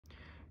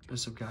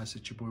What's up guys,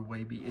 it's your boy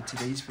Wavy. In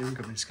today's video, I'm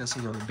going to be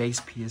discussing on the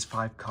base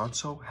PS5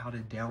 console how to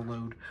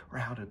download or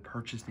how to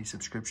purchase the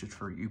subscription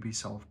for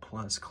Ubisoft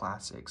Plus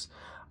Classics.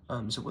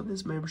 So what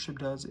this membership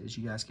does is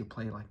you guys can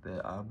play like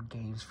the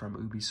games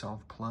from Ubisoft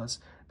Plus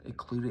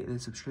included in the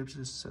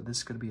subscriptions. So this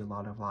is going to be a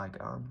lot of like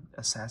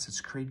Assassin's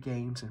Creed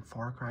games and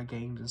Far Cry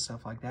games and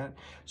stuff like that.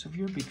 So if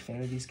you're a big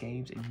fan of these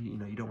games and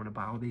you don't want to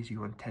buy all these, you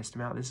want to test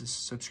them out, this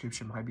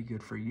subscription might be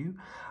good for you.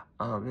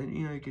 And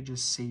you can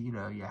just see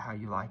how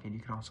you like it. You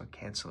can also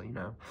cancel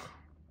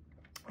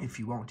if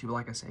you want to. But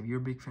like I said, if you're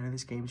a big fan of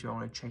this game, you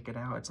want to check it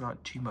out, it's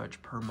not too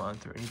much per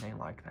month or anything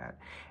like that.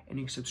 And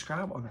you can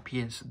subscribe on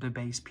the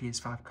base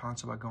PS5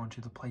 console by going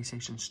to the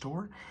PlayStation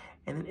Store.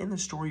 And then in the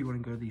store, you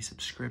want to go to the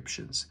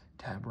subscriptions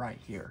tab right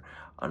here.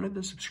 Under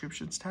the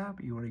subscriptions tab,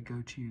 you want to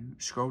go to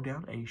scroll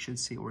down and you should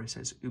see where it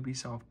says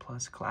Ubisoft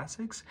Plus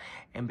Classics.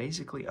 And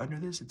basically under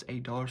this, it's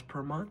 $8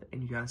 per month,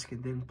 and you guys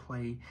can then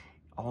play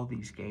all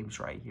these games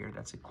right here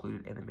that's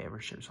included in the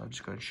membership. So I'm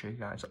just going to show you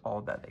guys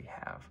all that they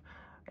have.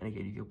 And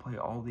again, you can play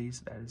all these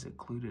that is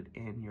included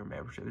in your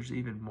membership. There's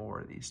even more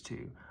of these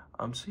too.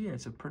 So yeah,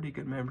 it's a pretty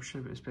good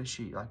membership,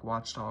 especially like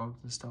Watch Dogs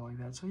and stuff like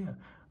that. So yeah,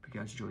 hope you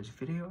guys enjoyed this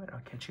video, and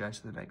I'll catch you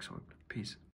guys in the next one. Peace.